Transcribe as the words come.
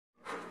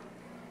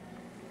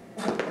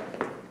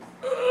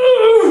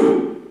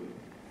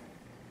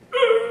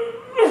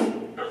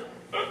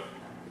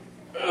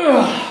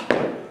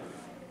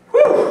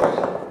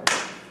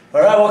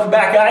welcome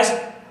back, guys.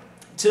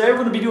 Today we're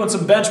going to be doing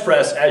some bench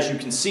press, as you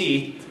can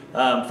see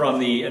from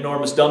the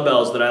enormous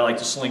dumbbells that I like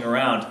to sling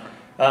around.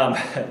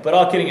 But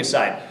all kidding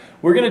aside,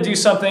 we're going to do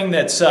something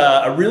that's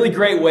a really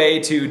great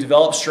way to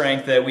develop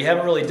strength that we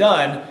haven't really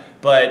done,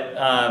 but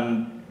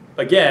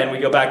again, we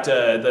go back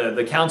to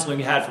the counseling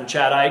we had from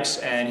Chad Ikes,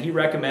 and he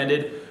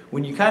recommended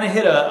when you kind of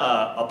hit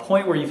a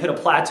point where you've hit a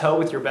plateau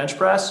with your bench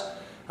press,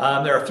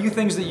 there are a few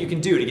things that you can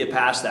do to get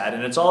past that,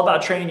 and it's all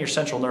about training your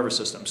central nervous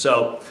system.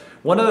 So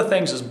one of the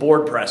things is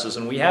board presses,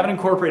 and we haven't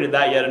incorporated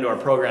that yet into our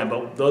program,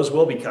 but those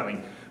will be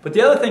coming. But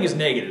the other thing is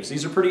negatives.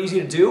 These are pretty easy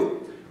to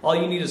do. All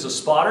you need is a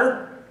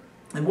spotter,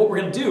 and what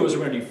we're going to do is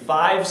we're going to do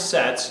 5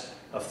 sets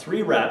of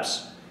 3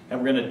 reps, and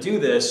we're going to do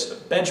this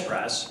bench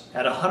press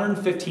at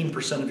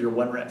 115% of your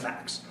 1 rep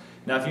max.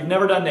 Now, if you've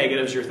never done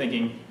negatives, you're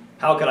thinking,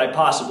 how could I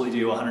possibly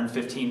do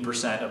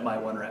 115% of my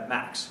 1 rep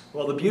max?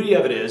 Well, the beauty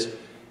of it is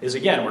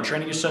again, we're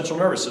training your central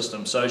nervous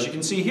system. So as you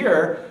can see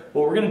here,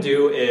 what we're going to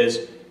do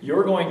is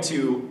you're going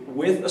to,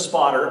 with a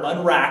spotter,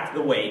 unrack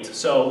the weight.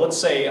 So let's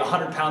say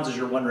 100 pounds is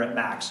your 1 rep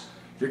max.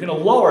 You're going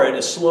to lower it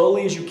as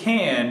slowly as you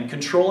can,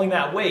 controlling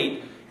that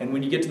weight. And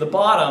when you get to the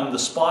bottom, the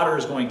spotter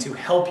is going to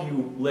help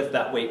you lift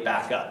that weight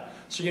back up.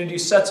 So you're going to do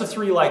sets of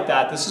 3 like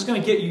that. This is going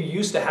to get you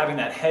used to having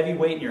that heavy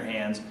weight in your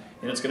hands,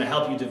 and it's going to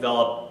help you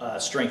develop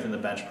strength in the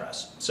bench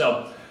press.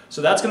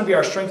 So that's going to be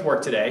our strength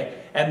work today.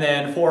 And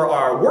then for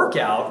our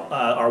workout,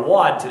 our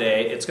WOD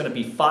today, it's going to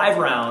be 5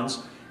 rounds,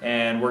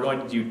 and we're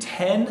going to do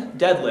 10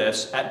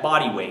 deadlifts at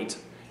body weight,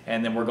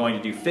 and then we're going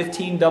to do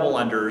 15 double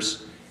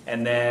unders,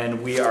 and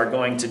then we are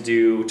going to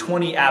do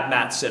 20 ab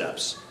mat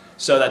sit-ups.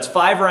 So that's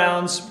 5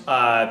 rounds.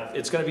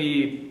 It's going to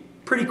be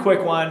a pretty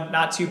quick one,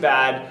 not too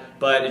bad,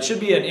 but it should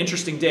be an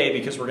interesting day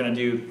because we're going to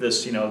do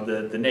this, you know,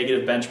 the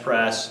negative bench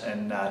press.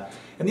 And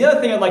the other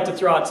thing I'd like to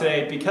throw out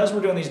today, because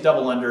we're doing these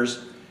double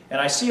unders, and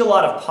I see a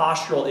lot of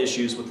postural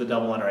issues with the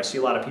double under. I see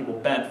a lot of people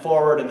bent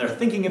forward and they're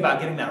thinking about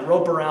getting that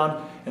rope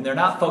around and they're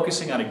not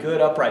focusing on a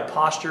good upright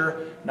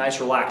posture, nice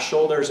relaxed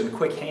shoulders and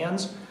quick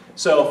hands.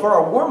 So for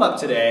our warm-up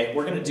today,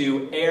 we're going to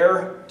do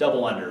air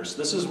double unders.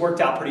 This has worked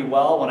out pretty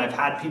well when I've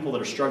had people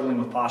that are struggling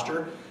with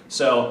posture.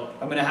 So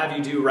I'm going to have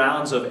you do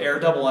rounds of air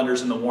double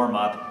unders in the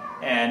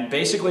warm-up. And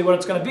basically what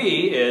it's going to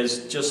be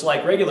is just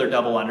like regular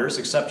double unders,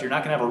 except you're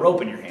not going to have a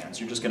rope in your hands.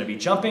 You're just going to be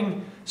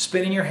jumping,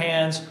 spinning your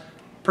hands,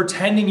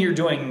 pretending you're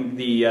doing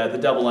the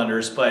double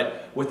unders,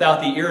 but without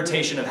the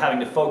irritation of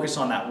having to focus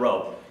on that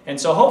rope. And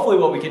so hopefully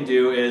what we can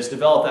do is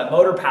develop that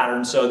motor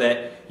pattern so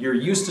that you're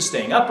used to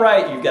staying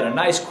upright, you've got a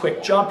nice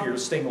quick jump, you're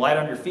staying light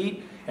on your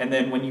feet, and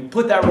then when you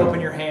put that rope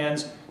in your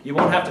hands, you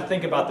won't have to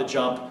think about the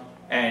jump,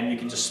 and you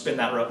can just spin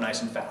that rope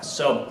nice and fast.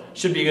 So,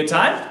 should be a good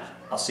time.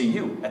 I'll see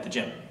you at the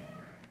gym.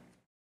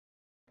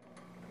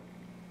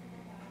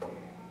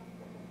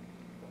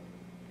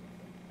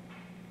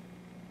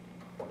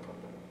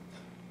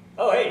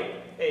 Oh, hey,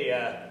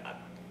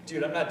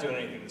 dude, I'm not doing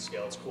anything to the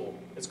scale. It's cool.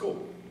 It's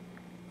cool.